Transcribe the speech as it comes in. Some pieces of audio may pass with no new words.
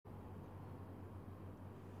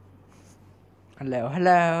ฮัลโหลฮัลโห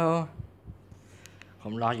ลผ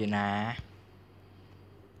มรออยู่นะ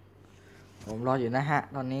ผมรออยู่นะฮะ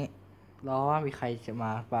ตอนนี้รอว่ามีใครจะม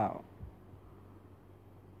าเปล่า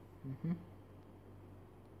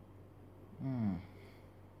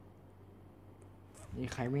มี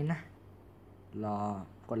ใครไหมนะรอ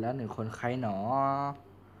กดแล้ว1 คนใครหนอ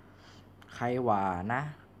ใครหว่านะ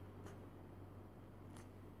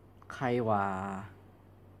ใครหว่า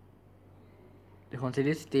เดี๋ยวผมจะ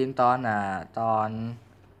ลิสตรีมตอนตอน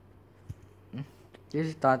ลิส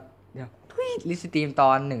ตอนเดี๋ยวลิสตรีมต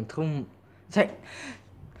อน1 ทุ่มใช่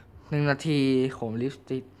1 นาทีผมลิส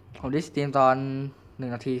ตรีมตอน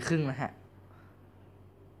1 นาทีครึ่งนะฮะ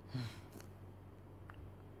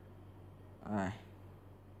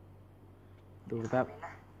ดูแป๊บ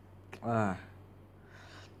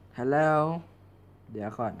ฮัลโหลเดี๋ยว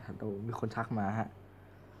ก่อนฮัลโหลมีคนทักมาฮะ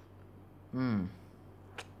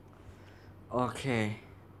โอเค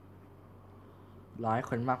100 ค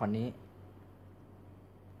นมากกว่านี้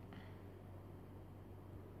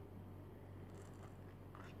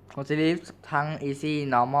ผมจะรีบทั้ง easy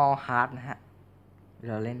normal hard นะฮะเ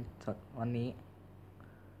ราเล่นสดวันนี้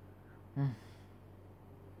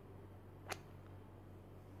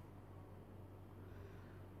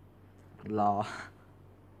รอ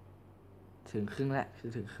ถึงครึ่งแล้ว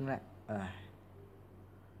ถึงครึ่งแล้ว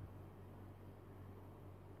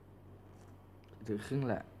ถึงครึ่ง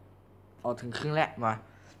แล้วถึงครึ่งแล้วมา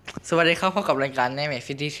สวัสดีครับพบกับรายการ Name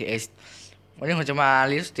FTTS วันนี้ผมจะมา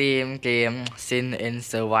ลิสต์ทีมเกม Sin and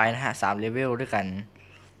Survive นะฮะ3 เลเวลด้วยกัน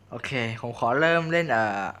โอเคผมขอเริ่มเล่น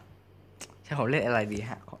ใช่ผมเล่นอะไรดี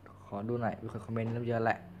ฮะขอดูหน่อยมีคนคอมเมนต์เริ่มเยอะแ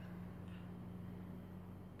หละ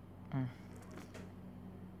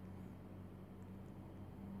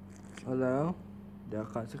แล้วเดี๋ยว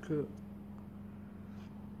ก่อนสักครู่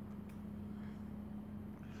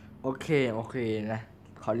โอเคนะ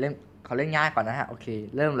ขอเล่นง่ายก่อนนะฮะโอเค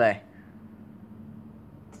เริ่มเลย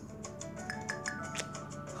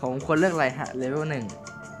ผมควรเลือกอะไรฮะเลเวล1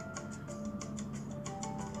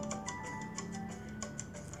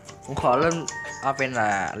ผมขอเริ่มเอาเป็น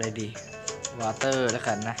อะไรดีวอเตอร์แล้ว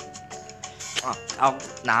กันนะเอา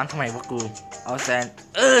น้ำทำไมวะกูเอาแซน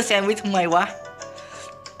ด์วิชทำไมวะ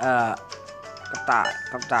กับ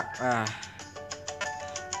ตัก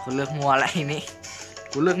กูเลือกมัวแล้วทีนี้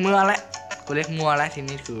กูเลือกมัวแล้วที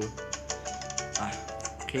นี้คือ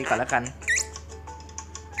โอเคก่อนแล้วกัน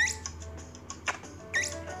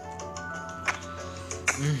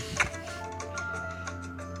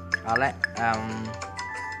เอาละ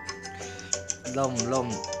ล่ม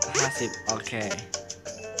50โอเค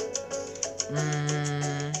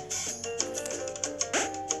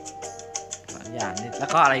อย่างนี้แล้ว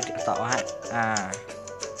ก็อะไรต่อฮะ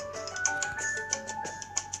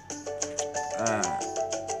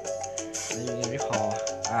ยังไม่พอ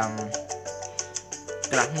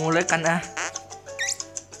กระดาษงูเลยกันนะ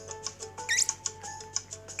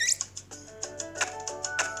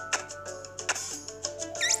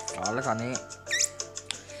แล้วตอนนี้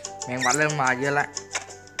แมงวันเริ่มมาเยอะแล้ว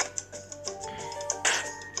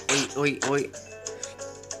อุ้ย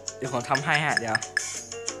เดี๋ยวผมทำให้ฮะเดี๋ย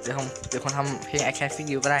วผมทำเพลง I Can Feel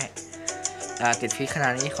You ก็ได้ติดฟีขนา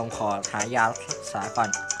ดนี้ผมขอหายารักษาก่อน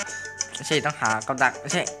ไม่ใช่ต้องหากำดักไม่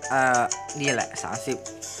ใช่นี่แหละ30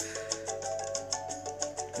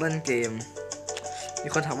เล่นเกมมี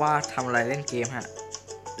คนถามว่าทำอะไรเล่นเกมฮะ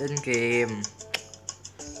เล่นเกม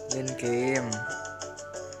เล่นเกม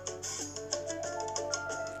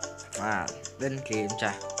จ้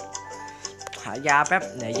ะหายาแป๊บ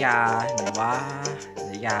ไหนยาวะไห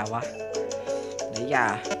นย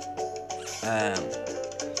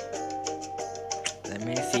แต่เม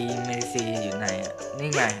ซีอยู่ไหนนี่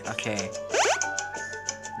ไงโอเค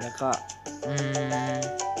แล้วก็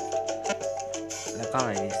อะไ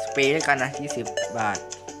รสเปรย์ด้วยกันนะ20 บาท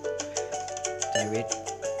ใจวิท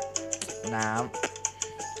น้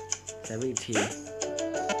ำใจวิทอีกที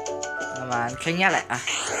ประมาณแค่นี้แหละ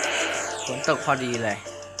ฝนตกพอดีเลย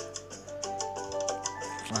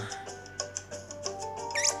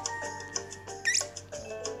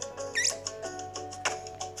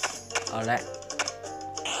เอาละ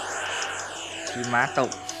หิมะตก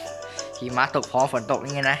พร้อมฝนตก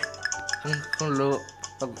นี่ไงนะเพิ่งรู้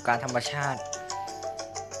ปรากฏการณ์ธรรมชาติ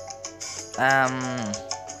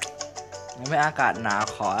ไม่อากาศหนาว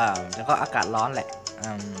ขอแล้วก็อากาศร้อนแหละ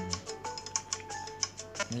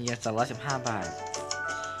มีเงิน215 บาท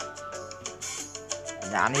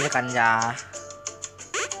ยานี่แล้วกันยา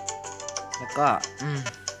แล้วก็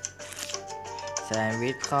แซนด์วิ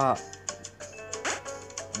ชก็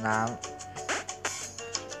น้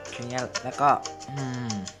ำแค่นี้แล้วก็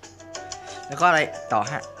อะไรต่อ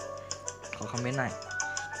ฮะขอคอมเมนต์หน่อย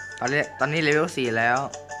ตอนนี้เลเวล4แล้ว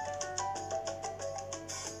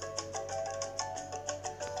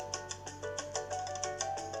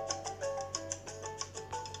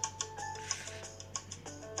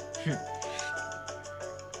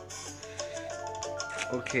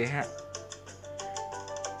โอเคฮะ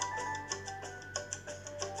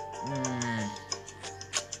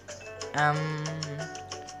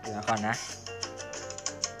เดี๋ยวก่อนนะ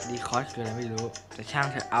ดีคอร์สคืออะไรไม่รู้แต่ช่าง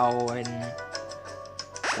เถอะเอาเป็น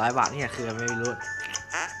100 บาทนี่คืออะไรไม่รู้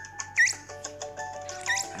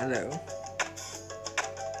ฮัลโหล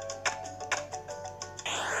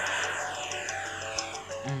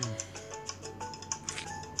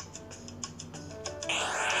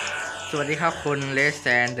สวัสดีครับคุณเลสแซ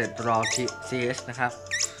นเดอร์ดรอทีซีเอสนะครับ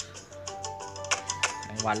ร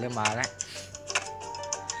างวัลเริ่มมาแล้ว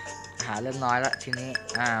หาเริ่มน้อยแล้วทีนี้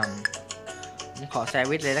ผมขอแซนด์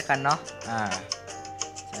วิชเลยแล้วกันเนาะ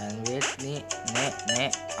แซนด์วิชนี่เน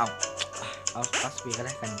ะเอาคัสปีก็ไ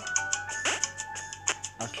ด้กัน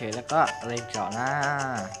โอเคแล้วก็อะไรต่อนะ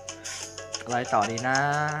อะไรต่อดีนะ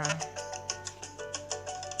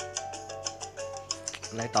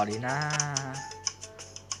อะไรต่อดีนะ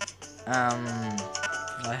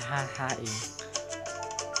155เอง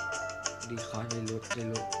ดีคอร์สไม่รู้ดู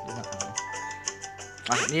นะ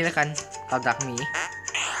นี่แล้วกันกับดักหมี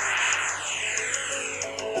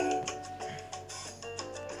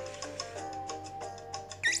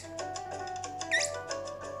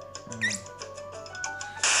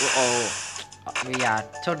โอ้มียา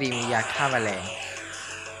โชคดีมียาฆ่าแมลง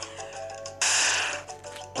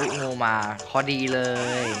งูมาพอดีเล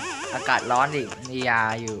ยอากาศร้อนดิมียา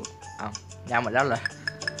อยู่ยาหมดแล้วเหรอ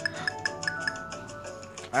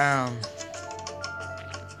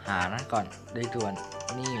หานั่นก่อนได้ด่วน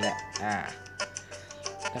นี่แหละ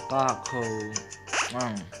แล้วก็โค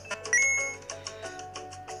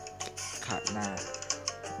ขาดหน้า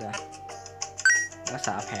เดี๋ยวรักษ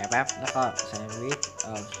าแผลแป๊บแล้วก็แซนด์วิช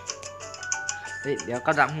เดี๋ยว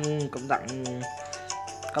กับดักงู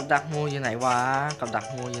อยู่ไหนวะกับดัก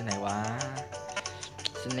งูอยู่ไหนวะ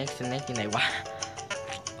สเน็กอยู่ไหนวะ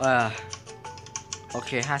โอเ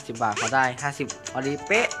ค50 บาทเขาได้50พอดีเ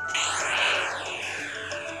ป๊ะ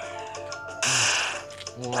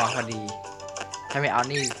งูพอดีถ้าไม่เอา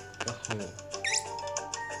นี่โ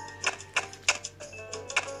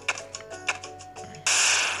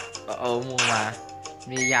อ้โหงูมา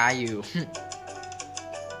มียาอยู่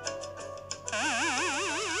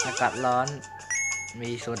อากาศร้อนมี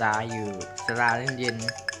โซดาอยู่โซดาเย็น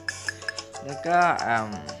แล้วก็เอา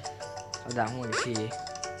ดังมือที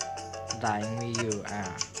ได้มีอยู่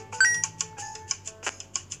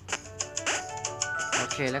โอ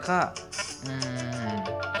เคแล้วก็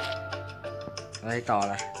อะไรต่อ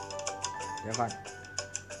ล่ะเดี๋ยวก่อน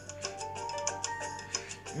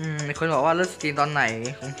มีคนบอกว่าเลิกสตรีมตอนไหน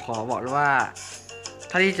ผมขอบอกเลยว่า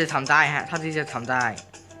ถ้าที่จะทำได้ถ้าที่จะทำได้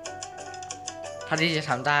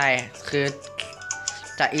คือ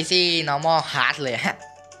จาก easy normal hard เลยฮะ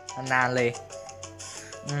นานเลย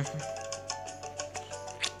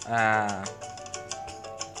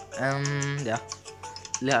เดี๋ยว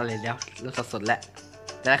เลือกอะไรแล้วเลือกสดแล้ว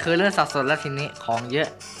แต่คือเลือกสดแล้วทีนี้ของเยอะ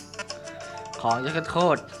โค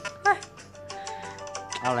ตร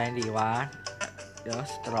เอาอะไรดีวะเดี๋ยว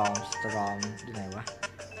สตรอมอยู่ไหนวะ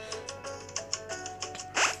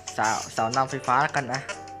เสานำไฟฟ้าแล้วกันนะ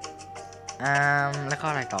แล้วก็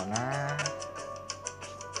อะไรต่อนะ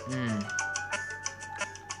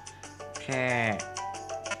แค่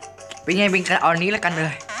เป็นไงเป็นกันเอานี้แล้วกันเล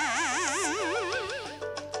ย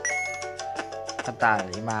กระต่า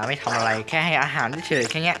ยมาไม่ทำอะไรแค่ให้อาหารเฉย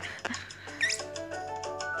แค่เนี้ย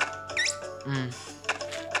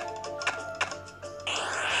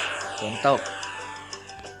ฝนต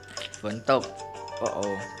กโอ้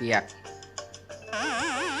เปียก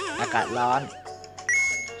อากาศร้อน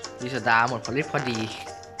ดีสดาหมดพอดี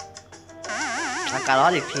อากาศร้อ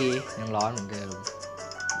นอีกทียังร้อนเหมือนเดิม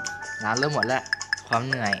น้ำเริ่มหมดแล้วความ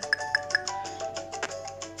เหนื่อย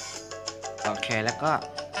โอเคแล้วก็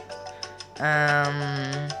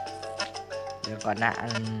เดี๋ยวก่อนนะ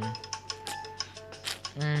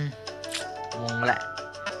งงแหละ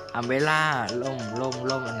อัมเบร่าล่ม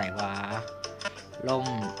อันไหนวะล่ม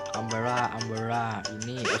อัมเบร่าอยู่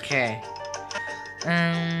นี่โอเค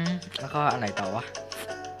แล้วก็อันไหนต่อวะ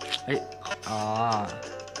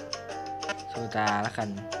โซดาแล้วกัน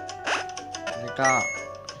แล้วก็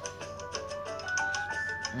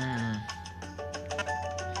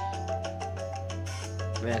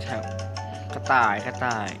เวลาแถวกระต่าย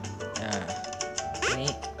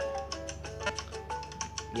นี่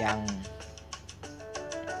ยัง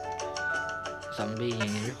ซอมบี้ยัง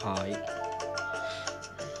ไม่พออีก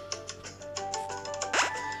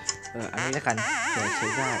อันนี้แล้วกันเผื่อเช็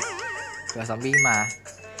คได้เผื่อซอมบี้มา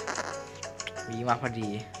พอดี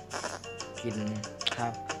กินครั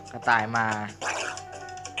บกระต่ายมา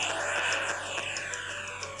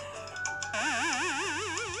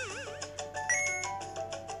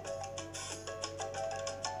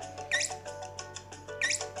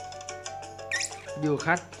อยู่ค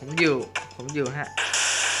รับผมอยู่ฮะ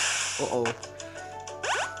โอ้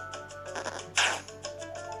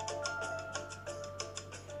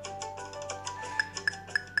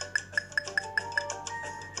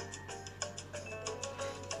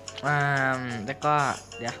แล้วก็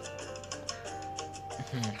เดี๋ยว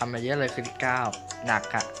ทำมาเยอะเลยคือที่9หนัก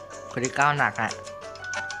อะคือที่9หนักอะ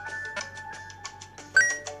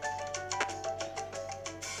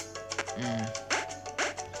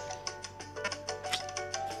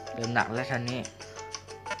เริ่มหนักแล้วท่านนี้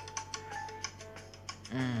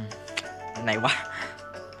ไหนวะ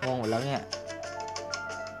งงหมดแล้วเนี่ย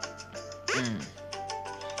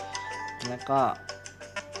แล้วก็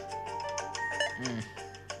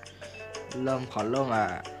ขอเริ่ม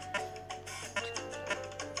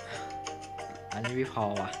อันนี้ไม่พอ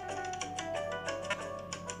ว่ะ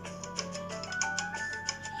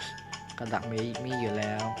กระดักมีอยู่แ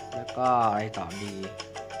ล้วแล้วก็อะไรต่อดี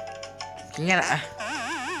อย่างเงี้ยแหละ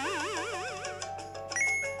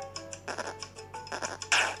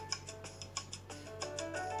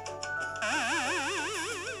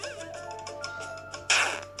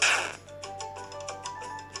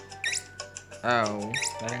แ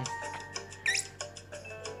ล้ว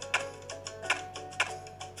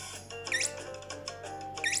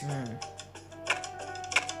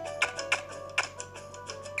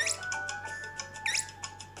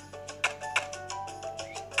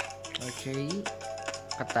โอเค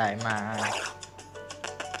กระต่ายมา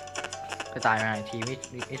ที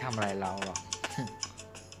ไม่ทำอะไรเราหรอก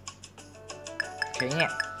โอเคเนี่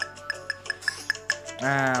ย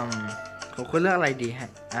ผมควรเลือกอะไรดีฮะ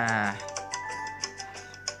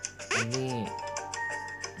อันนี้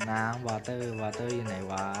น้ำวอเตอร์อยู่ไหน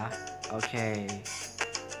วะโอเค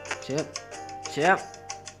เชฟ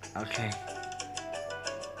โอเค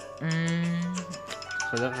ค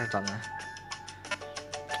วรเลือกอะไรต่อนะ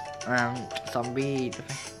ซอมบี้เ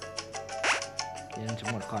ดี๋ยวจะ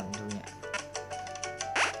หมดก่อนดูเนี่ย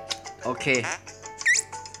โอเค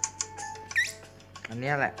อัน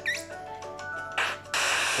นี้แหละ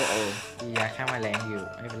ยาฆ่าแมลงอยู่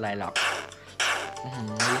ไม่เป็นไรหรอก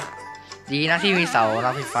ดีนะที่มีเสา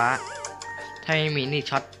ไฟฟ้าถ้าไม่มีนี่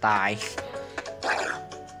ช็อตตาย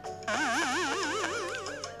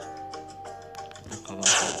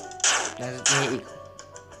แล้วมีอีก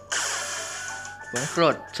ผลกร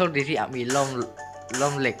ดโชคดีที่มีล่ม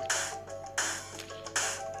เหล็ก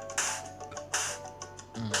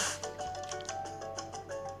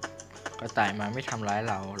ก็ตายมาไม่ทำร้าย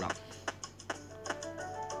เราหรอก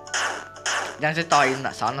ยังจะต่อย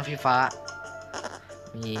สอนไฟฟ้า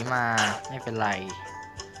มีมาไม่เป็นไร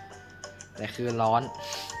แต่คือร้อน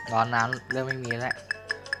น้ำเริ่มไม่มีแล้ว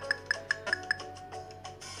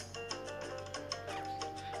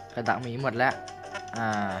กระดักมีหมดแล้ว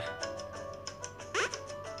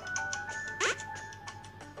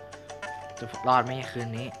จะรอดไหมคืน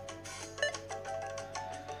นี้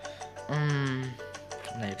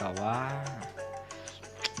ไหนต่อว่า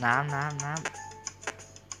น้ำ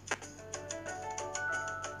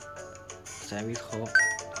แซวิครบ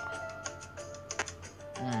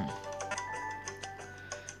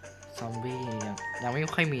ซอมบี้ยังไม่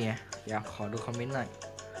ค่อยมีอยากขอดูคอมเมนต์หน่อย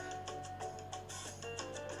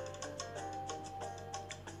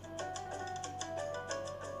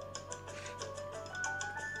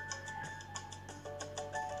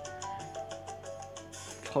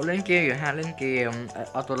เขาเล่นเกมอยู่เล่นเกม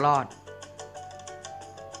เอาตัวรอด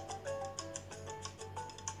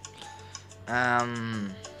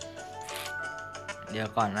เดี๋ยว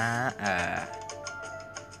ก่อนนะ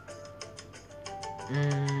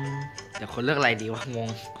เดี๋ยวคนเลือกอะไรดีวะง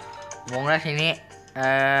งแล้วทีนี้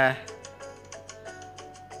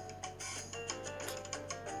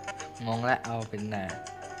งงแล้วเอาเป็น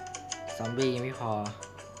ซอมบี้ยังไม่พอ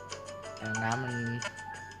อย่างน้ำมัน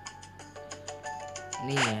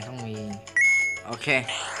นี่ต้องมีโอเค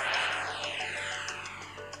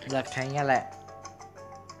เลือกแค่นี้แหละ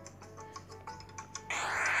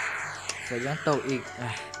ฝนยังตกอีก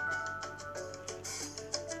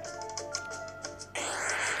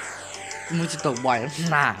มึงจะตกบ่อย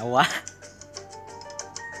หนาวะ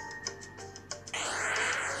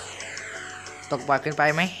ตกบ่อยเกินไป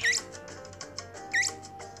ไหม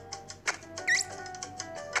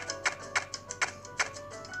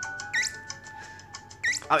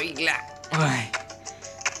เอาอีกแล้ว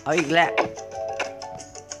เอาอีกแล้ว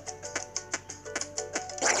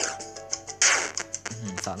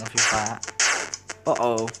ไฟฟ้าโอ้โอ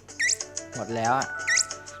หมดแล้ว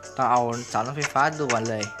ต้องเอาเสาลำไฟฟ้าด่วน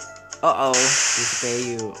เลยโอ้โอดิสเพย์อ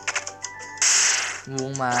ยู่ว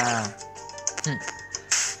งมา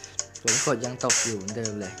ฝนกดยังตกอยู่เหมือนเดิ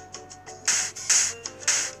มเลย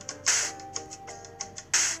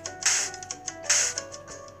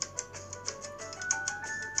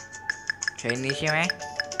เทรนนี้ใช่ไหม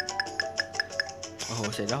โอ้โห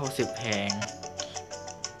เสร็จแล้ว60แพง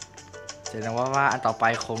แสดงว่าอันต่อไป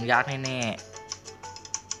คงยากแน่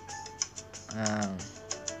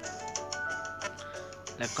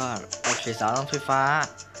แล้วก็โอเคเสาลำไฟฟ้า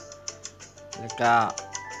แล้วก็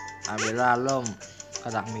เวลาล่มกระ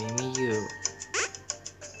ดักมีอยู่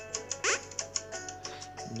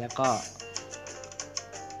แล้วก็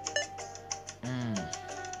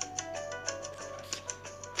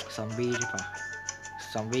ซอมบี้ใช่ปะ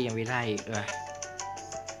ซอมบี้ยังไม่ได้อีก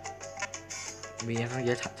มีต้องเย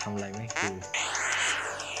อะทำอะไรไม่คือ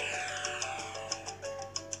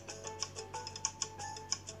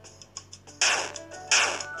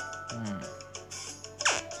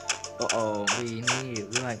โอ้มีนี่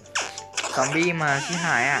ด้วยซอมบี้มาที่ห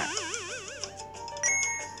าย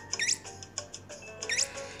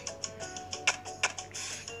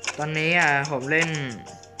ตอนนี้ผมเ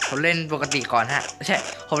ล่นปกติก่อนไม่ใช่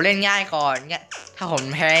ผมเล่นง่ายก่อนเนี่ยถ้าผม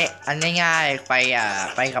แพ้อันง่ายๆไป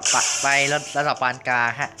กับระดับปานกลาง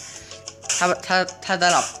ถ้าร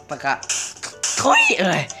ะดับปกติ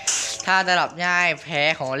ถ้าระดับง่ายแพ้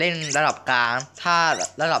ของเล่นระดับกลางถ้า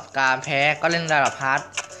ระดับกลางแพ้ก็เล่นระดับฮาร์ด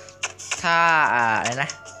ถ้าอะไรนะ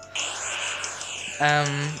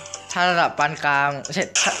ถ้าระดับปานกลางไม่ใช่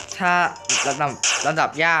ถ้าระดับ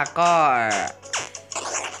ยากก็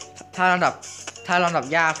ถ้าระดับ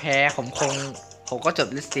ยากแพ้ผมก็จบ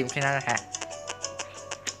ลิสต์ทีมแค่นั้นนะฮะ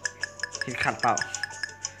ผิดขัดเปล่า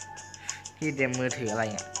ที่เดมมือถืออะไร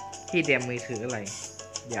เนี่ยที่เดมมือถืออะไร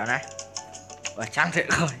เดี๋ยวนะช่างเถอะ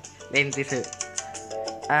เล่นสิเถอะ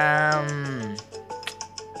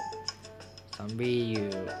ซอมบี้อยู่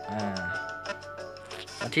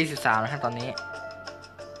วันที่13นะครับตอนนี้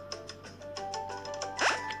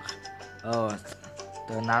เ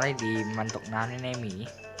ติมน้ำได้ดีมันตกน้ำแน่ๆหมี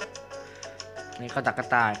นี่ก็ตักกระ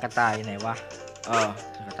ต่ายอยู่ไหนวะ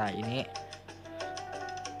กระต่ายอยู่นี้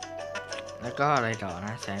แล้วก็อะไรต่อน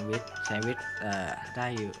ะแซนด์วิชได้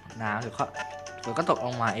อยู่น้ำหรือก็ตกล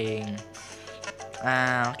งมาเอง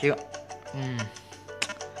คิด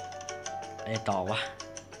อะไรต่อวะ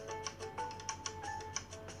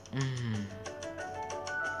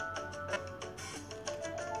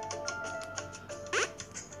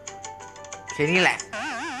แค่นี้แหละ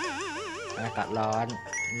อากาศร้อน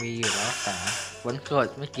มีอยู่แล้วแต่ฝนเกิด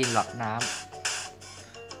ไม่กินหรอกน้ำ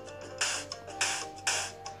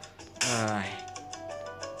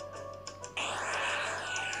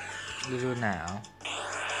ฤดูหนาว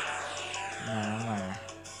น้ำมา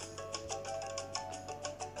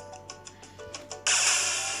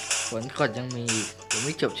ฝนกรดยังมียังไ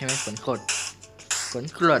ม่จบใช่ไหมฝนกรด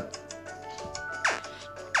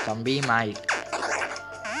ซอมบี้มาอีก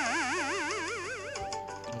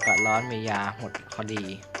อากาศร้อนมียาหมดพอดี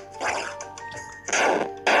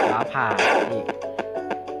ฟ้าผ่าอีก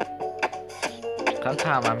ข้าง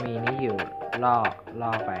ข่าวมามีนี่อยู่ล่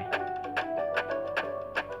อไป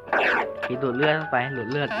คิดดูดเลือดไปดูด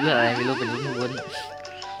เลือดอะไรไม่รู้เป็นวุ้น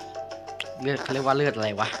เลือดเขาเรียกว่าเลือดอะไร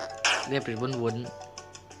วะเลือดเป็นวุ้น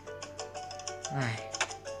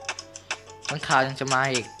ข้างข่าวยังจะมา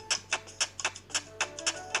อีก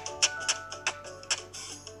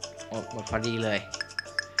หมดพอดีเลย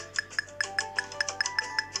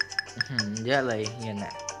เยอะเลยเย็น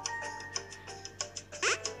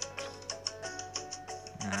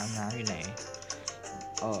น้ำอยู่ไหน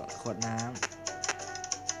ขวดน้ำ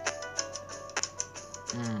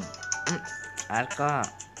อาร์ตก็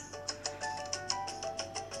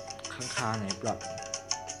ข้างๆไหนปลอด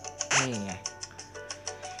นี่ไง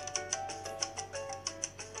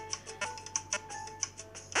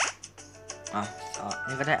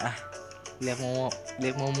นี่ก็ได้เรียก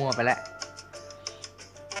มัวไปแล้ว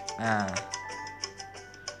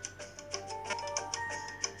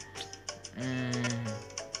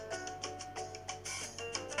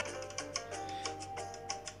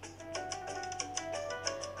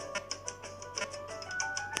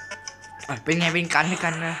เป็นไงเป็นกันให้กั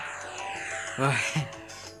นนะ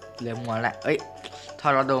เรียกมัวแหละทอ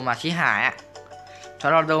ร์นาโดมาที่หายทอ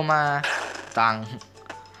ร์นาโดมาตัง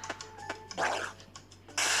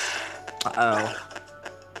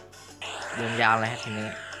เริ่มยาวเลยทีนี้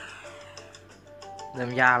เริ่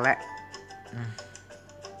มยาวแล้ว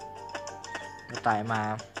กระต่ายมา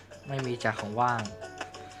ไม่มีจากของว่าง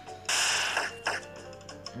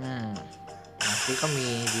ซื้อก็มี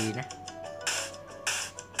ดีนะ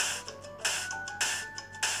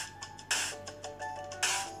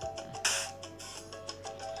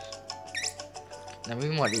ยังไม่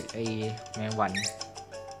หมดอีกไอ้แมงวัน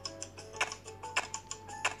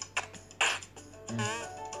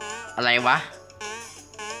อะไรวะ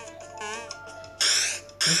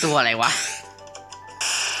นี่ตัวอะไรวะ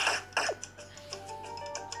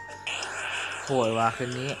โหดว่ะคื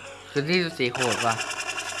นนี้สีโหดว่ะ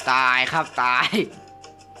ตายครับต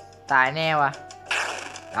ายแน่วะ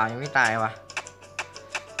ยังไม่ตายวะ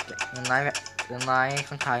ยังน้อย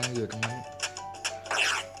ข้างทางยังอยู่ตรงนั้น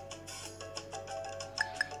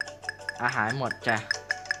อาหารหมดจ้ะ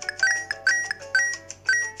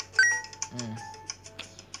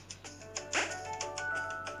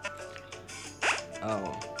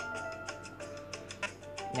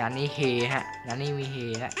งานนี้เฮฮะงานนี้มีเฮ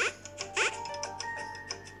ฮะ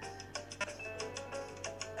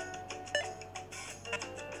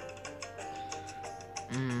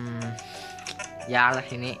ยากแล้ว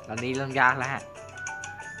ทีนี้ตอนนี้เริ่มยากแล้วฮะ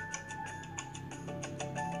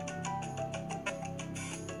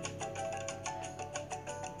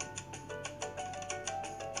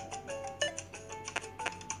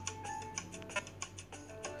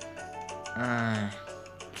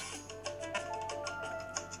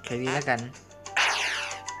แค่นี้แล้วกัน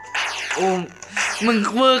โอ้มึง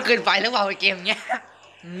เวอร์เกินไปหรือเปล่าเกมเนี้ย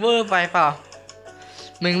มึงเวอร์ไปเปล่า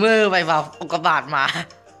อุกกาบาตมา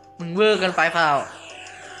มึงเวอร์เกินไปเปล่า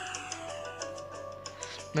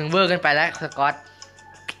มึงเวอร์เกินไปแล้วสกอต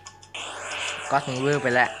มึงเวอร์ไป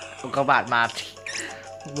แล้วอุกกาบาตมา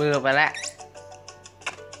เวอร์ไปแล้ว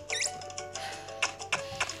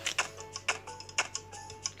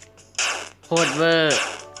โคตรเวอร์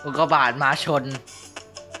อุกกาบาตมาชน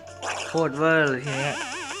โคตรเวอร์เลยทีนี้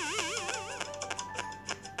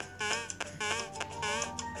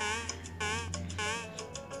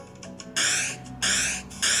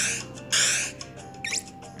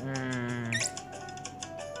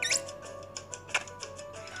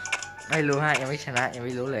ไม่รู้ฮะยังไม่ชนะยังไ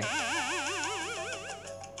ม่รู้เลย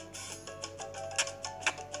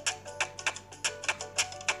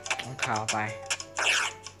ต้องข่าวไป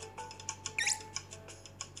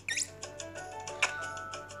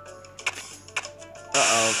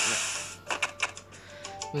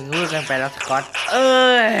มึงรู้กันไปแล้วสกอต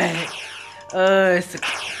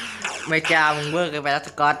ไม่จ้ามึงเวอร์กันไปแล้วส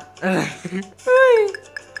กอต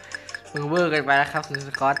มึงเวอร์กันไปแล้วครับคุณส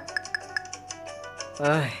กอต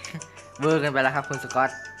เวอร์กันไปแล้วครับคุณสกอ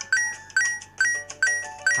ต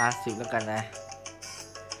50แล้วกันนะ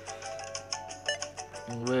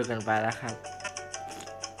มึงเวอร์กันไปแล้วครับ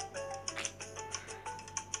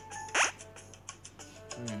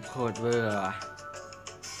โคตรเวอร์ว่ะ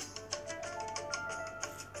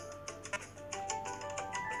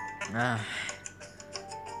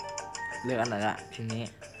เลือกอันไหนละทีนี้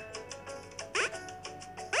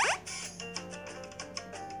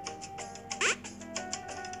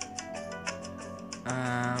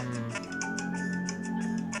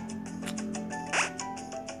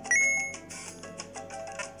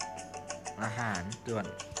อาหารด่วน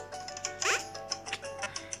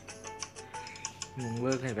มึงเว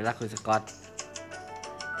อร์เกินไปแล้วคุณสกอต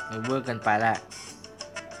มึงเวอร์เกินไปแล้ว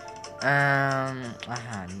อาห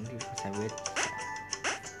ารที่ใช้เวท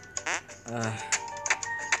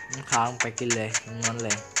มึงค้างไปกินเลยนอนเล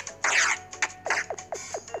ย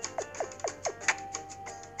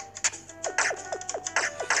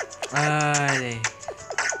เลย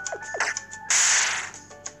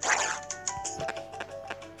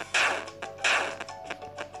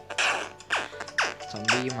ซอม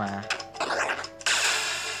บี้มา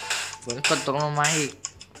ฝนตกลงมาอีก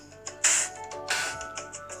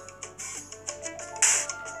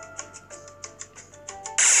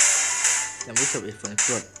ยังไม่จบอีกฝนก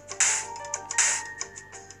ด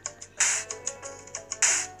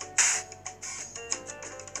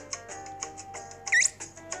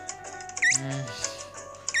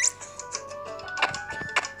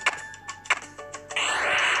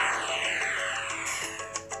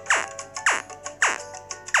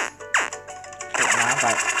ไป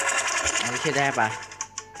อันนี้ใช่ได้ปะ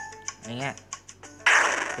อย่างเงี้ย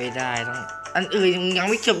ไม่ได้ต้องอันอื่นยัง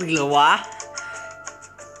ไม่จบอีกเหรอวะ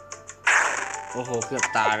โอ้โหเกือบ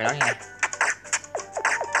ตายไปแล้วไง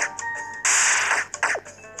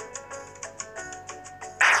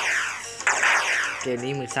เกม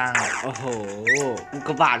นี้มือสร้างโอ้โหอุกก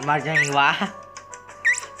าบาตมายังไงวะ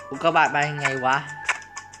อุกกาบาตมายังไงวะ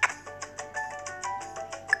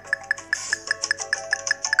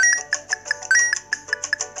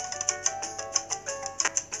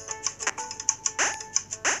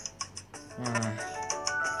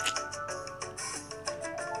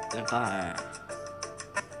แล้วก็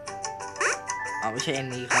เอาไม่ใช่อัน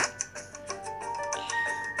นี้ครับ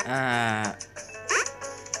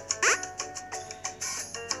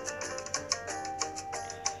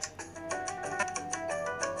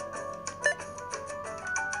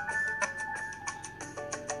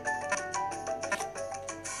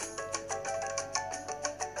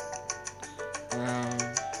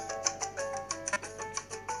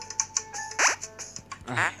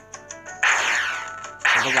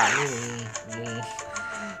กระบาดนี่มึง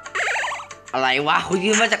อะไรวะคุณ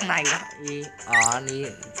ยืมมาจากไหนวะอ๋อนี่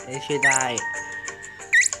ช่วยได้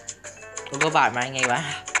กระบาดมาไงวะ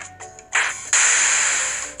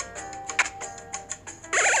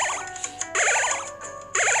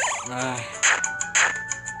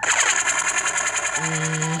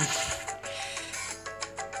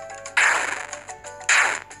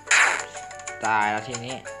ตายแล้วที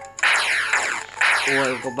นี้โอ้ย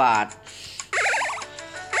อุกกาบาต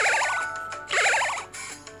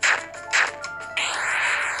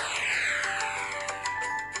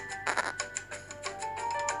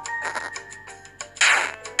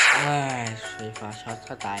ไฟฟ้าช็อต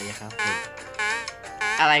ก็ตายเลยครับผม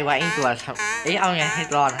อะไรวะไอ้ตัวครับเอาไงให้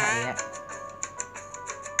รอดฮะอันเนี้ย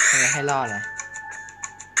ทำไงให้รอดนะ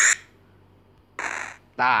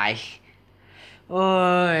ตายโอ้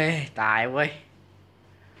ยตายเว้ย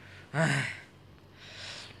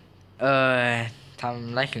ท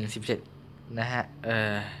ำได้ถึง17นะฮะ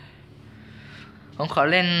ผมขอ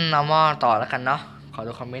เล่น normal ต่อแล้วกันเนาะขอ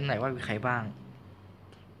ดูคอมเมนต์หน่อยว่ามีใครบ้าง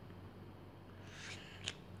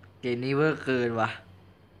เกมนี้เวอร์เกินว่ะ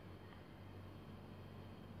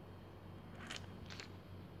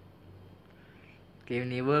เกม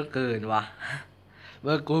นี้เวอร์เกินว่ะเว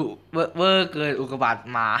อร์เกินอุกกาบาต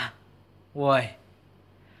มาโว้ย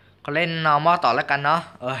ขอเล่น normal ต่อแล้วกันเนาะ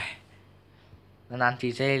นานๆที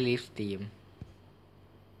จะได้รีสตรีม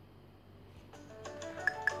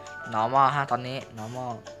normal ฮะตอนนี้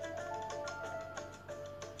normal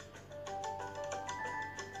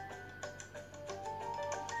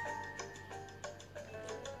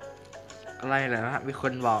อะไรเหรอฮะมีค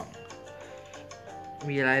นบอก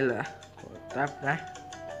มีอะไรเหรอแป๊บนะ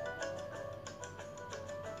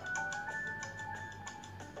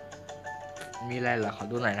มีอะไรเหรอขอ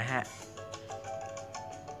ดูหน่อยนะฮะ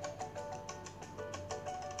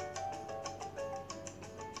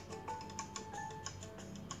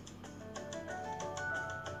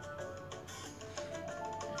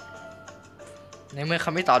ในเมื่อเข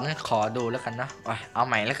าไม่ตอบนั้นขอดูแล้วกันนะเอาใ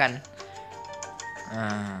หม่แล้วกัน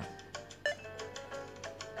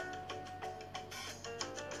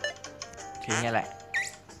ทีนี้แหละ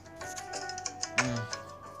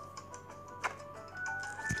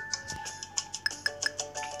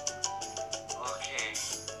โอเค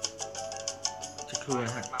จะคุยน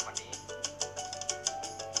ะฮะมากกว่านี้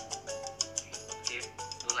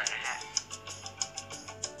ดูหน่อยนะฮะ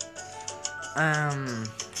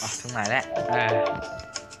ถึงไหนแล้ว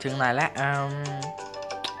ถึงไหนแล้ว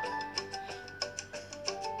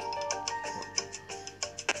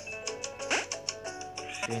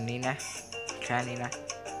คืนนี้นะแค่นี้นะ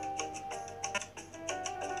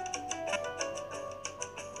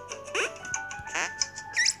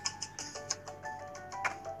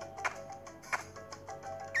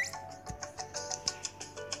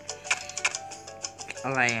อ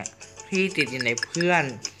ะไรอ่ะพี่ติดอยู่ในเพื่อน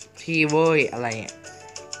พี่เว้ยอะไรอ่ะ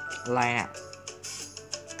อะ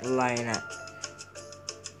ไรน่ะ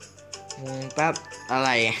แป๊บอะไร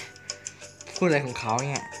พูดอะไรของเขาเ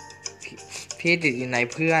นี่ยพี่ติดอยู่ใน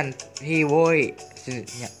เพื่อนพี่โว้ย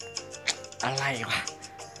เนี่ยอะไรวะ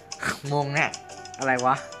งงเนี่ยอะไรว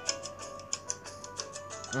ะ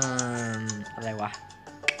อะไรวะ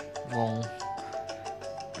งง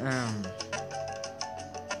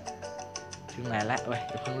ถึงไหนแล้วเ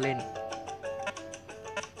ดี๋ยวเพิ่งเล่น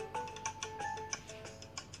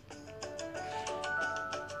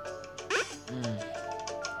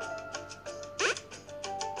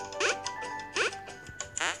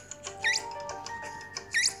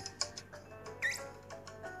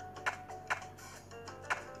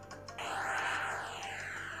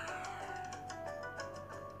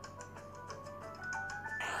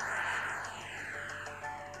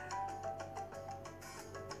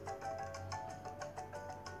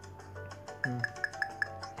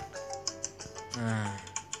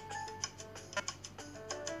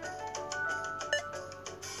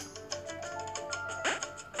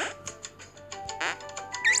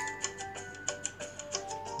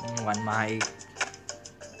วันมาอีก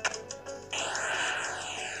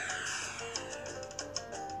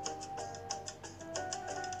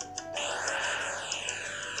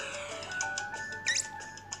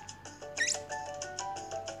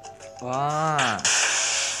ว้า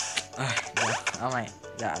เดี๋ยวเอาใหม่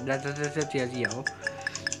เดี๋ยว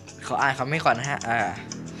เขาอ่านเขาไม่ก่อนนะฮะ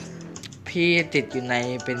พี่ติดอยู่ใน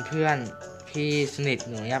เป็นเพื่อนพี่สนิท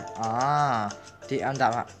หนูครับอ๋อติดอันดั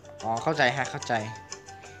บอ่ะอ๋อเข้าใจฮะเข้าใจ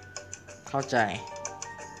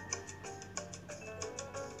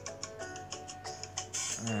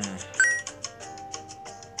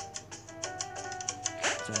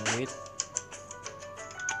จวิต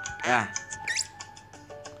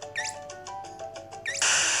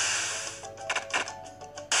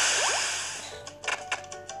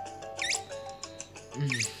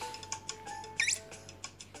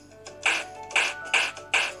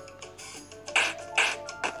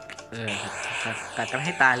กัดกันใ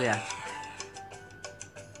ห้ตายเลยอ่ะ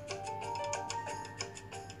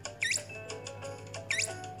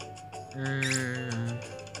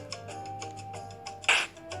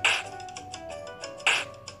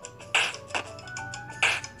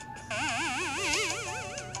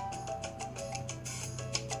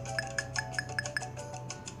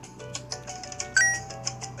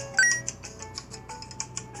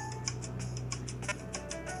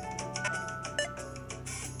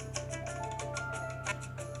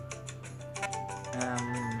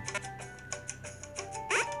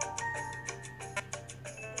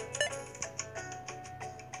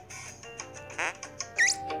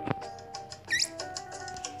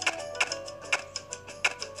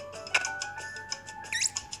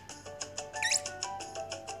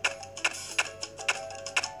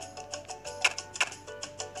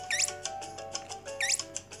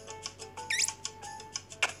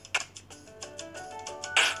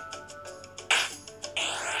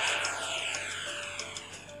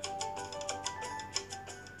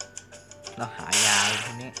เราหายา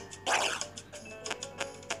ทีนี้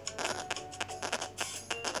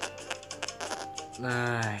เล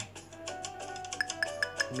ย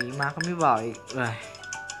มีมาก็ไม่บอกอีกเลย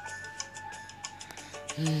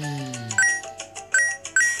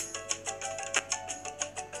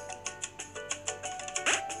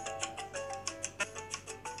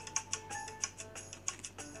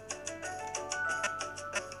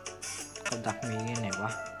กับดักมีไหนว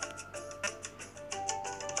ะ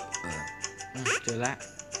เจอแล้ว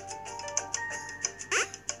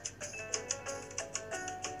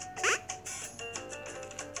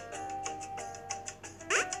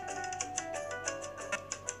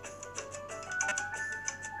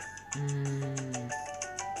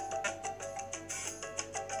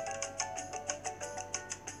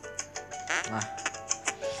มา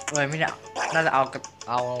ไม่ได้น่าจะเอา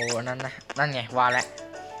นั่นนะนั่นไงว่าแล้ว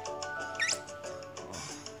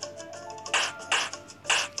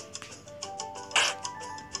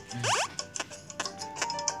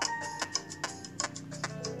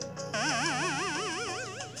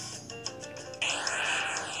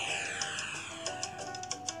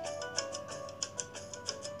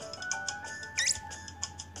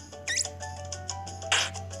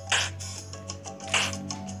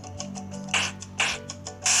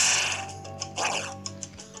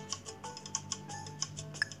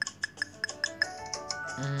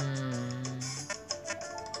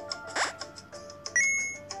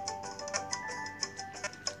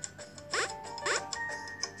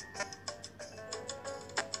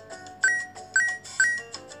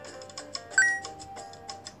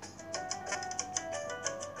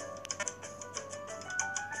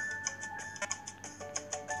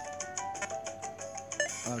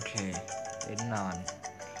โอเคเล่นนอน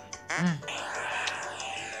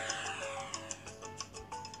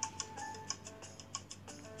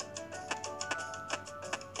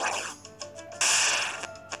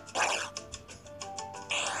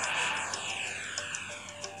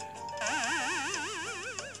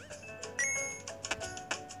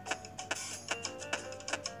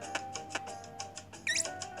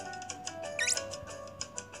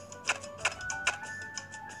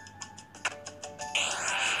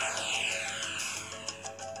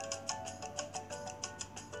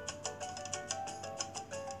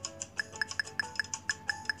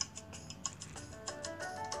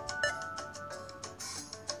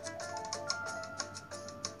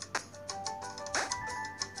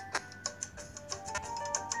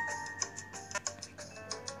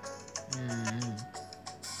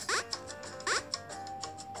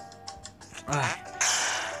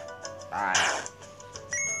ตาย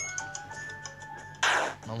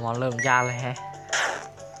มองเริ่มยากเลยแฮะ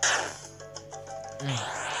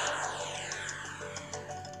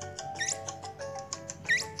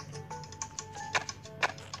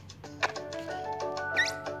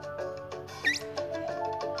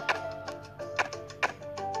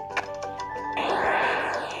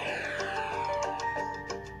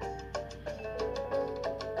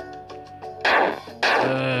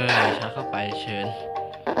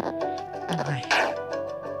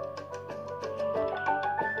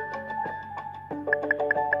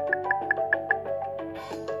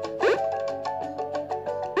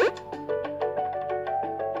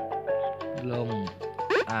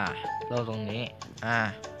อ่า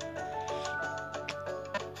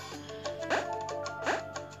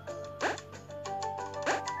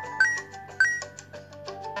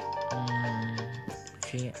โอเค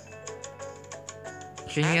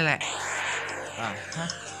นี่แหละฮะ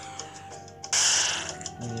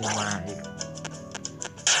นี่มาอีก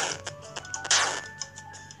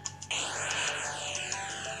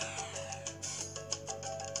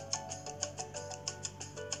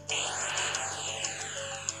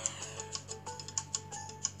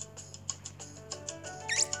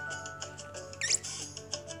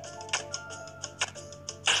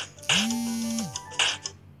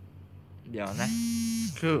เดี๋ยวนะ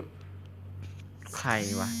คือใคร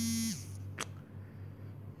วะ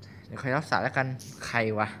เดี๋ยวใครรับสายแล้วกันใคร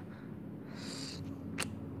วะ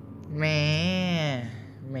แม่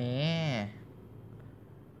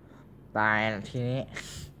ตายแล้วทีนี้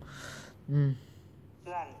เ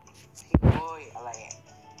พื่อนพี่โอ้ยอะไรอ่ะ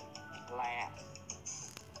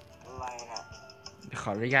เดี๋ยวขอ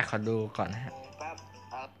อนุญาตขอดูก่อนนะฮะแป๊บ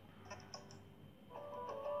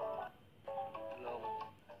ลง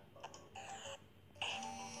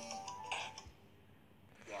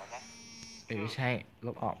เดี๋ยวนะใช่ล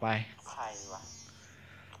บออกไปใครวะ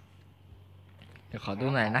เดี๋ยวขอดู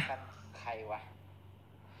หน่อยนะใครวะ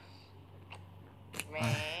แม่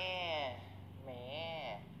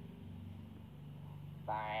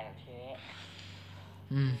ตายแล้วทีนี้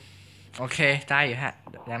โอเคได้อยู่ฮะ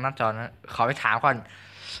ยังหน้าจอนะขอไปถามก่อน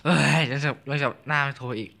เรื่องจบหน้าไม่โทร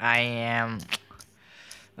อีก I am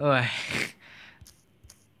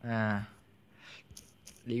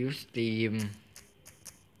รีวิวสตรีม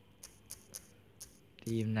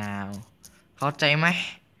now เข้าใจไหม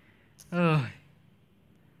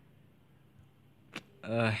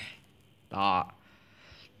ต่อ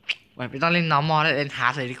ไม่ต้องเล่น normal แล้วเล่น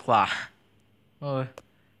hard เลยดีกว่า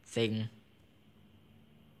เซ็ง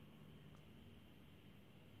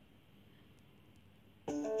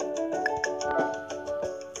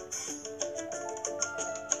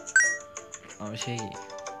ไม่ใช่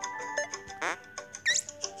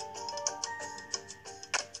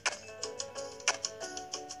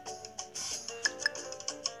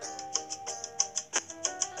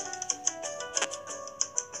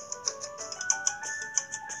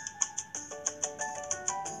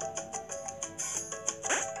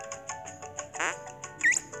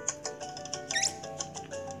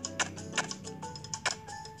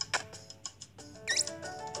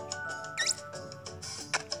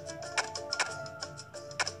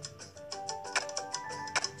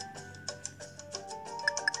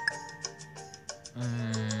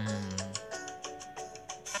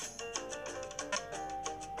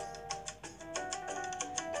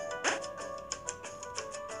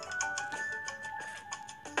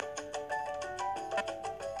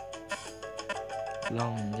ล่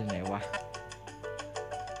องยังไงวะ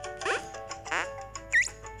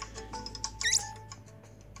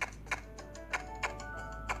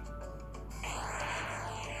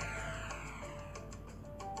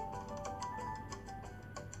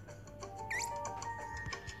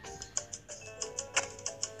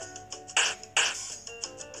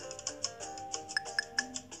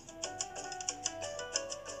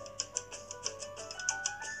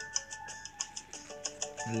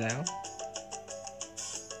แล้ว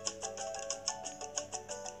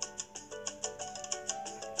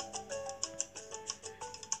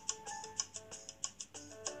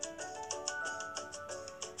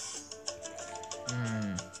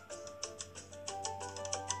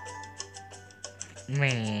แหม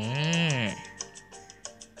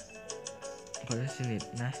คนสนิท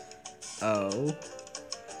นะ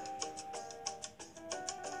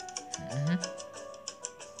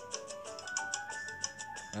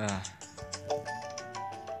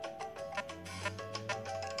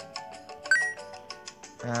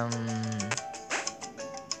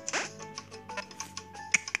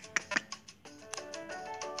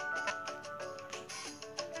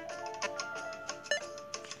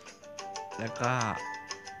แล้วก็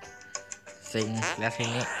ซิงแล้วที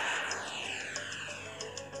นี้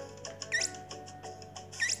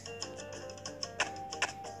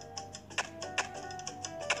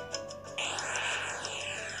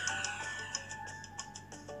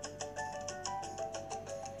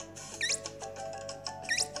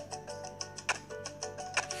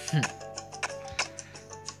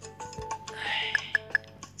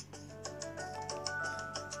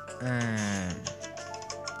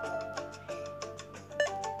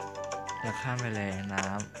แล้วข้ามไปเลยน้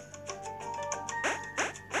ำ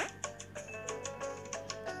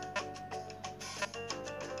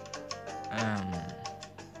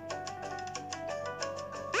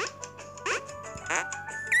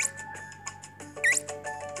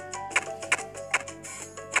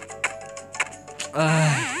เอ้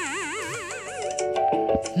ย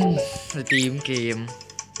สตรีมเกม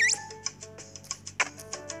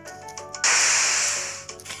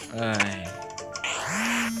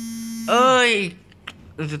เอ้ย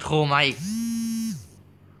จะโทรมาอีก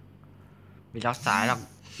ไม่รับสายหรอก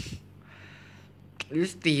ลิ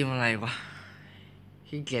สตรีมอะไรวะ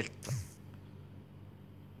ขี้เกี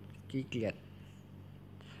ยจ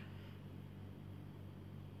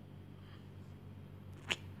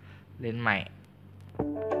เล่นใหม่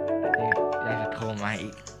อยากจะโทรมาอี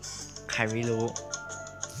กใครไม่รู้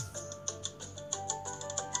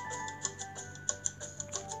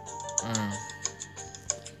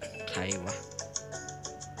ใครวะ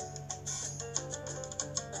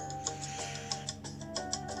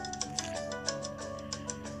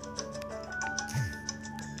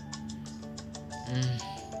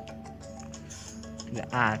เดี๋ยว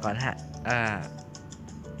อ่านก่อนฮะ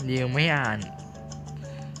ยังไม่อ่าน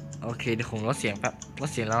โอเคเดี๋ยวผมลดเสียงแป๊บลด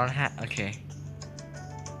เสียงแล้วนะฮะโอเค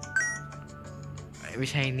ไม่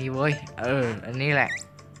ใช่นี่เว้ยอันนี้แหละ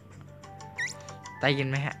ได้ยิน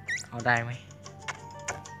ไหมฮะพอได้ไหม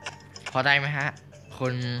ฮะคุ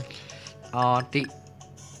ณออติ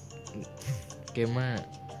เกมเมอร์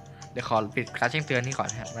เดี๋ยวขอปิดการแจ้งเตือนนี่ก่อน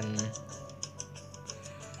ฮะมัน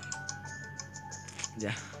เดี๋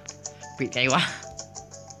ยวปิดไงวะ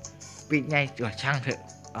ปิดไงช่างเถอะ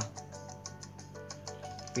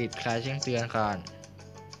ปิดการแจ้งเตือนก่อน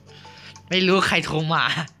ไม่รู้ใครโทรมา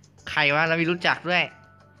ใครวะเราไม่รู้จักด้วย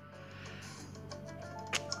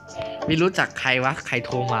ไม่รู้จักใครวะใครโ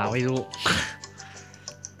ทรมาไม่รู้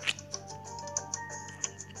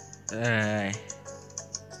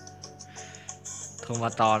โทรมา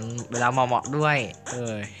ตอนเวลาเหมาะด้วย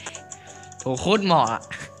โทรโคตรเหมาะ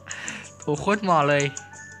โทรโคตรเหมาะเลย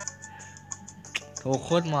โทรโค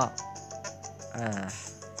ตรเหมาะ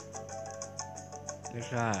แล้ว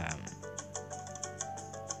ก็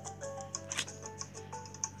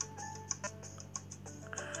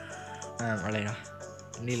อะไรเนาะ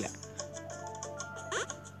นี่แหละ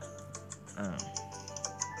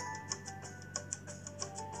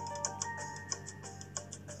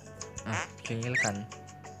แค่นี้แล้วกัน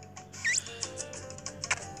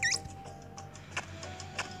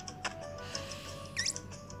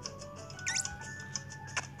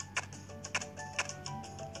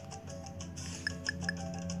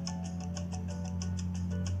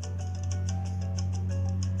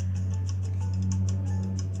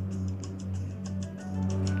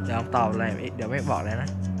จะตอบอะไรเดี๋ยวไม่บอกเลยนะ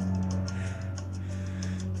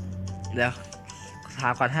เดี๋ยวถา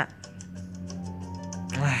มก่อนฮะ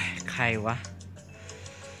ใครวะ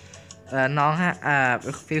น้องฮะ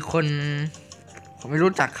เป็นคนผมไม่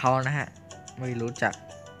รู้จักเขานะฮะไม่รู้จัก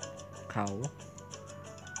เขา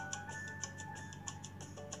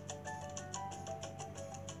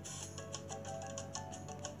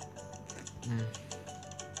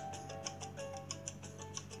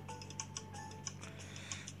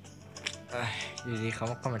อยู่ดีเขา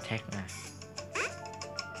ก็มาแท็กนะ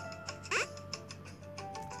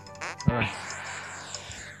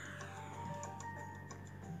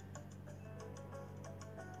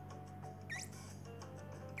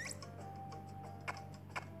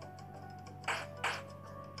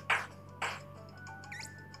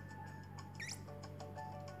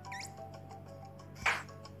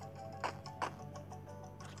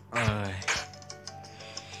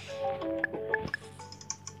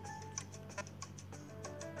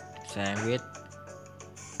แซนด์วิช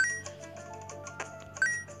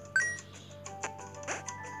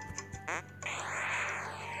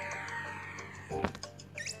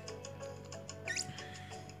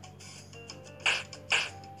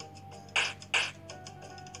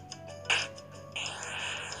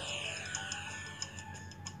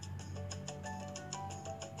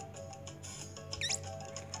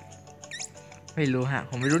ไม่รู้ฮะ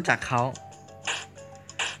ผมไม่รู้จักเขา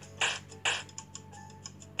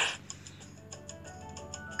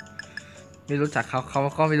ไม่รู้จักเขา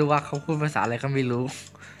ก็ไม่รู้ว่าเขาพูดภาษาอะไรก็ไม่รู้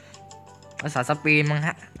ภาษาสเปนมั้งฮ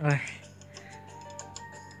ะ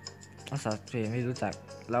ภาษาสเปนไม่รู้จัก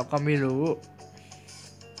แล้วก็ไม่รู้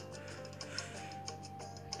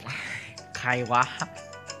ใครวะ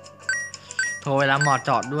โทรเวลาหมอจ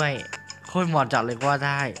อดด้วยโคตรหมอจอดเลยก็ว่าไ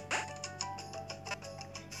ด้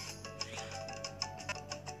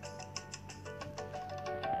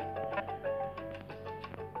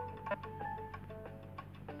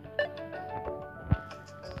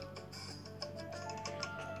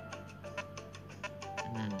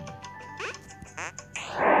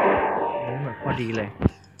เหมือนพอดีเลย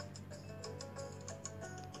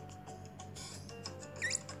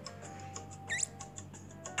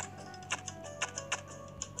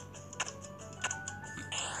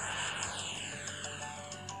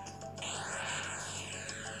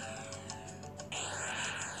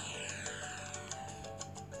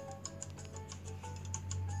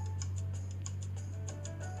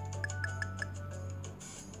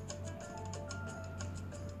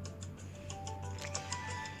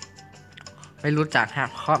ไม่รู้จักฮะ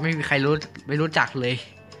เพราะไม่มีใครรู้ไม่รู้จักเลย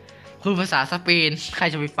พูดภาษาสเปนใคร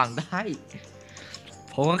จะไปฟังได้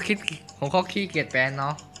ผมก็คิดผมก็ขี้เกียจแปลเนา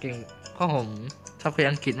ะเก่งเพราะผมชอบคุย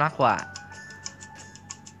อังกฤษมากกว่า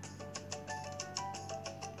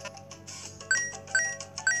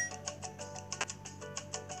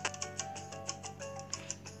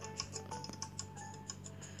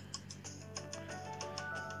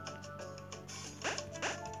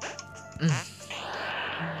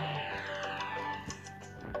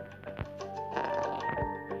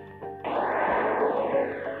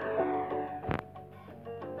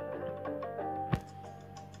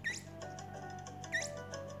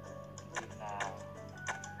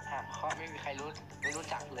เพราะไม่มีใครไม่รู้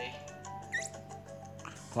จักเลย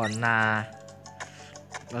ก่อนนา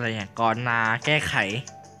อะไรเนี่ยก่อนนาแก้ไข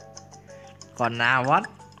ก่อนนาวัด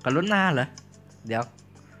กรุณาเหรอเดี๋ยว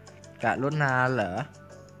กรุณาเหรอ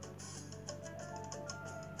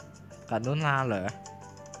กรุณาเหรอ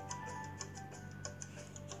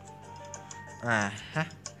ฮะ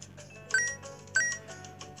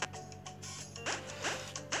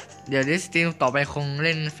เดี๋ยวดิสตีมต่อไปคงเ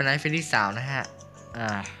ล่นFinal Fantasy 3นะฮะ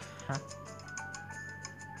ฮะ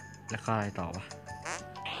แล้วก็อะไรต่อวะ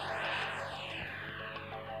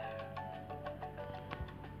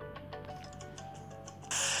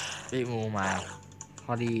พี่มูมาพ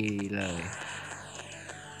อดีเลย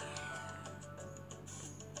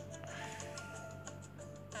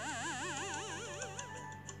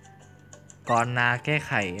ก่อนนาแก้ไ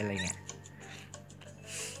ขอะไรเงี้ย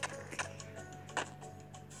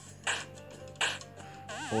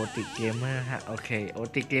โอติเกมเมอร์ฮะโอเคโอ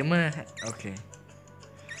ติเกมเมอร์ฮะโอเค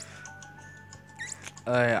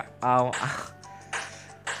เอา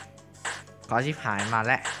ขอชิบหายมา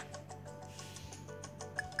แล้ว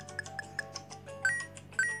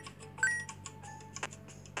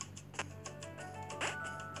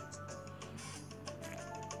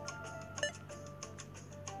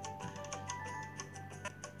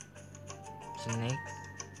สเน็ก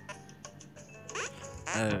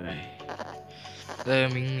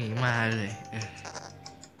มิงหนีมาเลย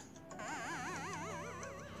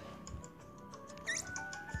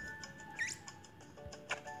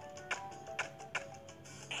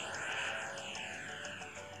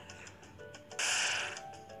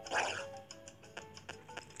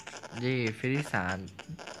ยี่ฟิลิสาน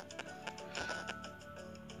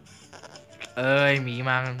หมีม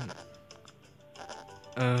า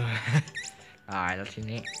ตายแล้วที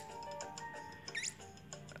นี้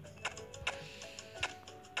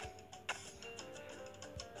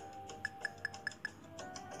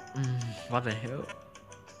what the hell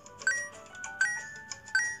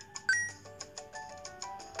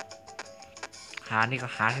ฮาร์ดนี่ก็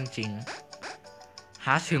ฮาร์ดจริงๆฮ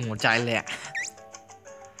าร์ดถึงหัวใจเลยอะ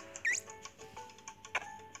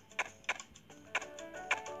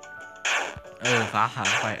ฟ้าหา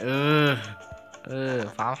ไป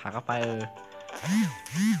ฟ้าหาเข้าไป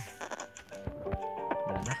เ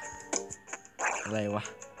ดี๋ยวนะอะไรวะ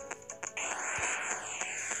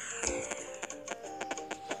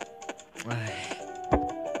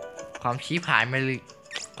ความชิบหาย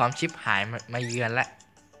มาเยือนแล้ว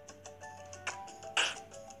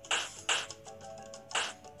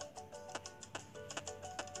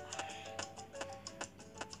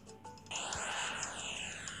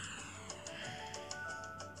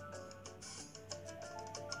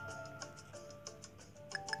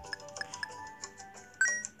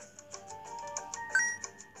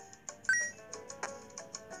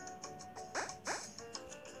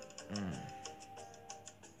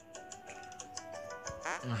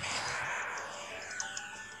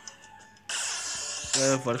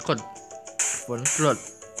ฝนกรด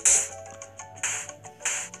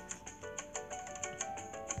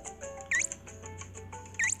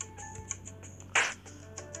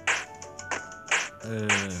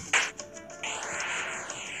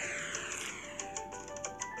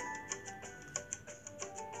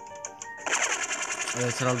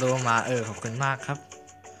ทอร์โดมาขอบคุณมากครับ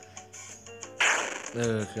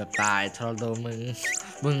เกือบตายทอร์โดมึง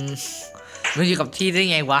อยู่กับที่ได้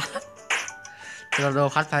ไงวะทอร์โด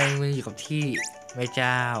พัดไปมึงอยู่กับที่ไม่เ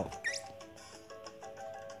จ้า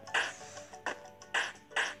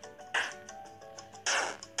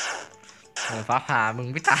ฟ้าผ่ามึง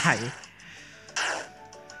ไม่ตาย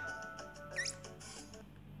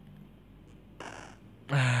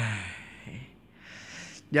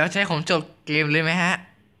เดี๋ยวใช้ผมจบเกมเลยไหมฮะ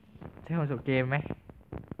ใช้ผมจบเกมไหม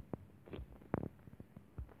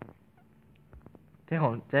จ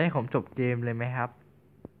ะให้ผมจบเกมเลยไหมครับ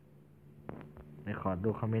เดี๋ยวขอดู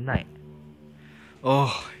คอมเมนต์หน่อยโอ้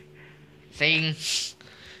ซิง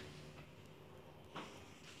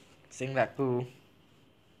ซิงแบบกู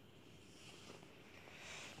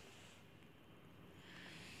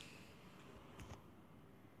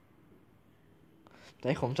จะ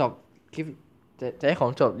ให้ผมจบคลิปจะให้ผ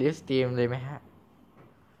มจบลิสต์สตรีมเลยไหมฮะ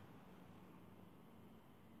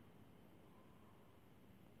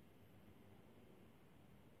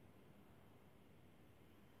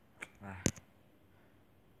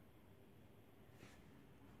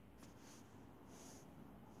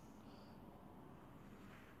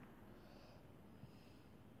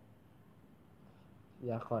เ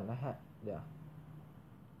ดี๋ยวก่อนนะฮะเดี๋ยว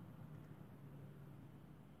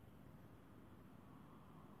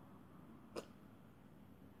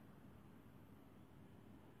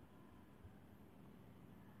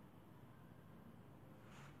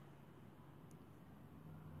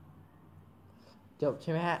จบใ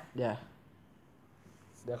ช่ไหมฮะเดี๋ย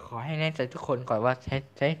วขอให้แน่ใจทุกคนก่อนว่า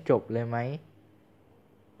ใช้จบเลยไหม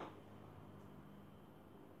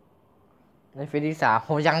ในเฟสที่สามผ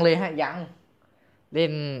มยังเลยฮะยังเล่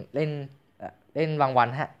นเล่นเล่นบางวัน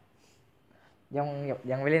ฮะยัง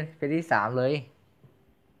ยังไม่เล่นเฟสที่สามเลย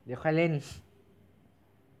เดี๋ยวค่อยเล่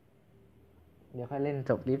น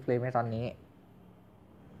จบลิฟต์เลยไหมตอนนี้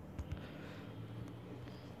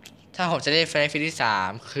ถ้าผมจะเล่นเฟสที่สาม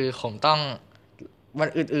คือผมต้องวัน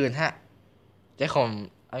อื่นๆฮะจะผม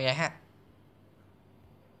เอาไงฮะ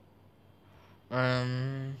อื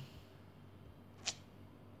ม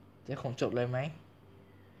จะผมจบเลยไหม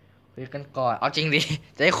คุยกันก่อนเอาจริงดิ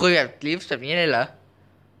จะให้คุยแบบลิฟต์แบบนี้เลยเหรอ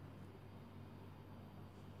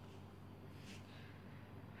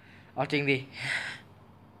เอาจริงดิ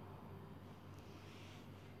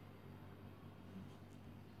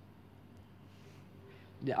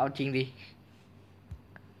เดี๋ยวเอาจริงดิ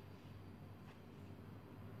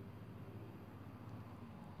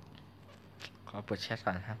ขอเปิดแชทก่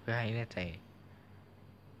อนครับเพื่อให้แน่ใจ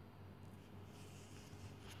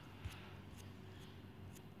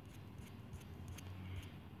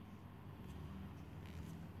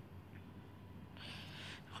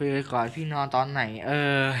คุยกันก่อนพี่นอนตอนไหน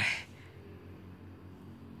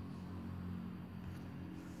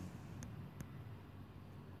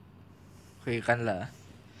คุยกันเหรอ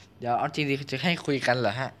เดี๋ยวเอาจริงดิจะให้คุยกันเหร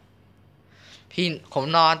อฮะพี่ผม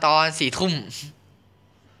นอนตอน4 ทุ่ม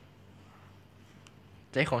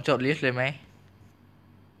จะให้ผมจบลิสต์เลยไหม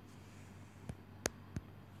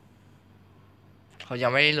เขายั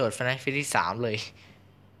งไม่ได้โหลดฟันฟิที่สามเลย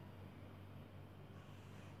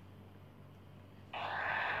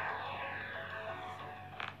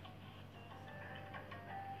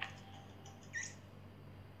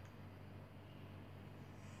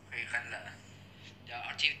คุยกันเหรอเดี๋ยวเอ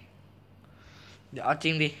าจริ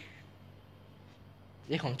งดิจะ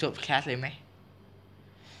ให้ผมจบแคสเลยไหม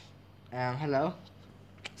ฮัลโหล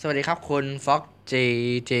สวัสดีครับคุณ Fox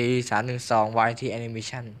J 312 YT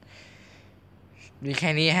Animation มีแค่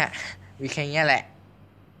นี้ฮะมีแค่นี้แหละ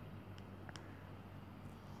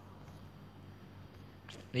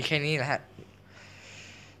มีแค่นี้นะฮะ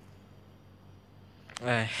เ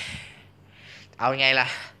อ้ยเอาไงล่ะ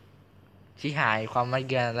ที่หายความไม่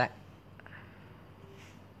เกินละ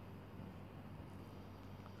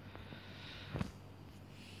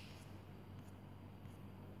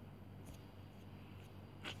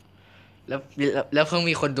แล้วแล้วเพิ่ง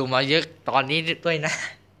มีคนดูมาเยอะตอนนี้ด้วยนะ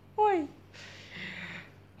โอ้ย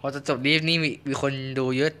พอจะจบดีฟนี่มีคนดู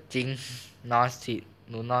เยอะจริงนอนสี่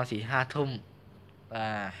หนูนอน4-5 ทุ่มอ่า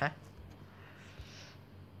ฮะ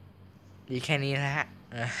ดีแค่นี้นะฮะ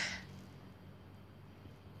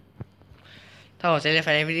ถ้าผมจะเล่นไฟ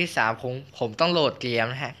นอลที่สามผมต้องโหลดเกม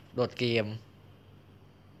นะฮะโหลดเกม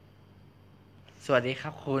สวัสดีครั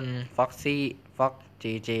บคุณ Foxy Fox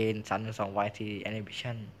JJ 312 YT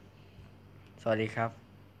Animation สวัสดีครับ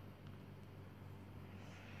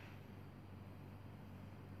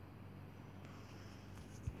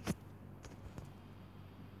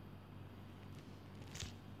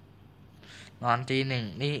นอนตี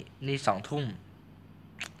 1นี่2 ทุ่ม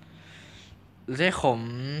หรือให้ผม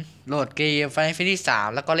โหลดเกมไฟนอลที่สาม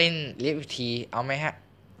แล้วก็เล่นเรียกอีกทีเอาไหมฮะ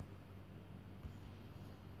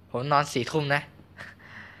ผมนอน4 ทุ่มนะ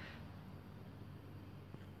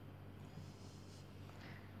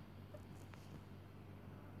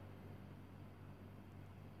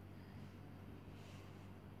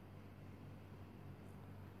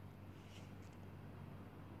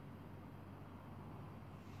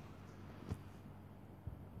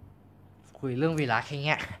คุยเรื่องเวลาแค่เ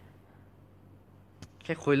นี้ยแ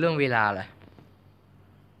ค่คุยเรื่องเวลาแหละ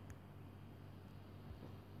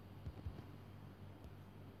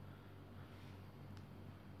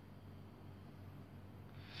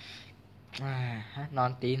ฮะนอ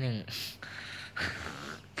นตี 1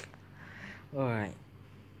โอ้ย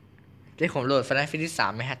ได้ผมโหลด Final Fantasy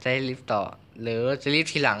 3ไหมฮะจะได้รีบต่อหรือจะรีบ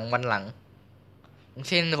ทีหลังวันหลังอย่างเ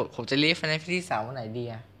ช่นผมจะรีบ Final Fantasy 3วันไหนดี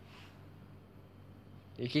อะ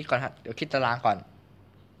เดี๋ยวคิดก่อนฮะเดี๋ยวคิดตารางก่อน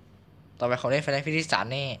ต่อไปผมเล่น Final Fantasy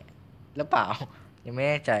 3แน่หรือเปล่ายังไม่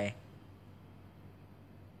แน่ใจ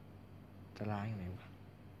ตารางอยู่ไหนวะ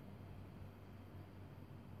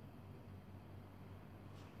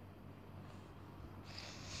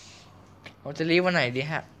ผมจะรีบวันไหนดี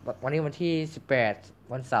ฮะวันนี้วันที่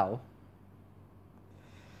18วันเสาร์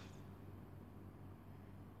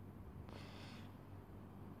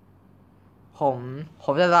ผมผ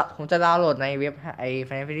มจะดาวน์โหลดในเว็บฮะไอ้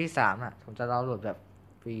Final Fantasy 3อ่ะผมจะดาวน์โหลดแบบ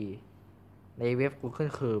ฟรีในเว็บ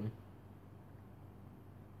Google Chrome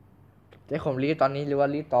แต่ผมรีบตอนนี้หรือว่า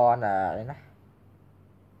รีบตอนอะไรนะ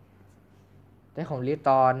แต่ผมรีบ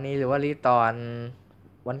ตอนนี้หรือว่ารีบตอน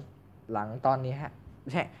วันหลังตอนนี้ฮะไ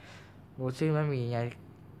ม่ใช่รู้ชื่อไม่มีไง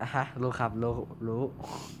อ่ะฮะรู้ครับรู้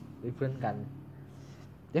เพื่อนกัน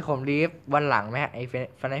แต่ผมรีบวันหลังไหมฮะไอ้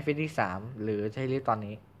Final Fantasy 3หรือใช่รีบตอน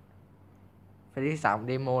นี้ Fantasy 3เ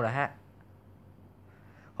ดโมเหรอฮะ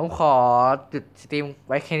ผมขอจุดสตรีม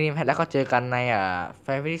ไว้แค่นี้ฮะแล้วก็เจอกันใน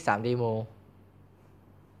Final Fantasy 3เดโม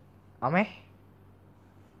เอาไหม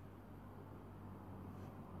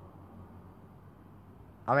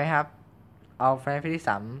เอาไหมครับเอา Final Fantasy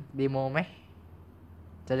 3เดโมไหม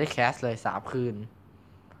จะได้แคสเลย3 คืน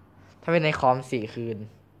ถ้าเป็นในคอม4 คืน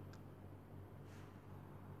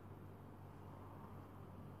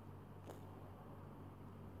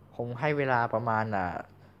ผมให้เวลาประมาณ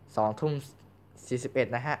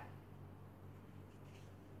20:41นะฮะ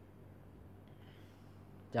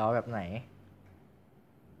จะเอาแบบไหน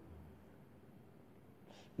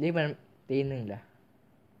นี่มันตี 1เหรอ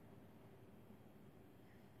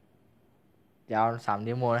เดี๋ยวเอา3เด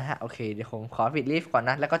โมนะฮะโอเคเดี๋ยวผมขอปิดลิฟต์ก่อน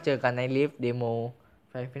นะแล้วก็เจอกันในลิฟต์เดโม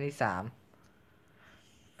Final Fantasy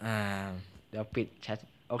 3อ่าเดี๋ยวปิดแชท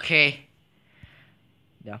โอเค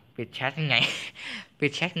เดี๋ยวปิดแชทยังไงปิ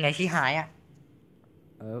ดแชทยังไงที่หาย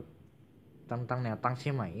เออตั้งแนวตั้งใ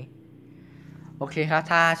ช่ไหมโอเคครับ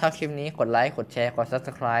ถ้าชอบคลิปนี้กดไลค์กดแชร์กด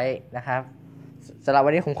Subscribe นะครับสำหรับวั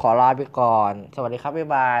นนี้ผมขอลาไปก่อนสวัสดีครับบ๊าย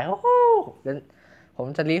บายโอ้โหเดี๋ยวผม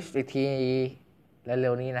จะลิฟต์อีกทีเร็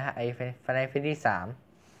วๆนี้นะฮะไอ้ Final Fantasy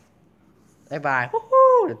 3บ๊ายบายโอ้โห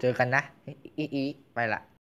เดี๋ยวเจอกันนะอีไปละ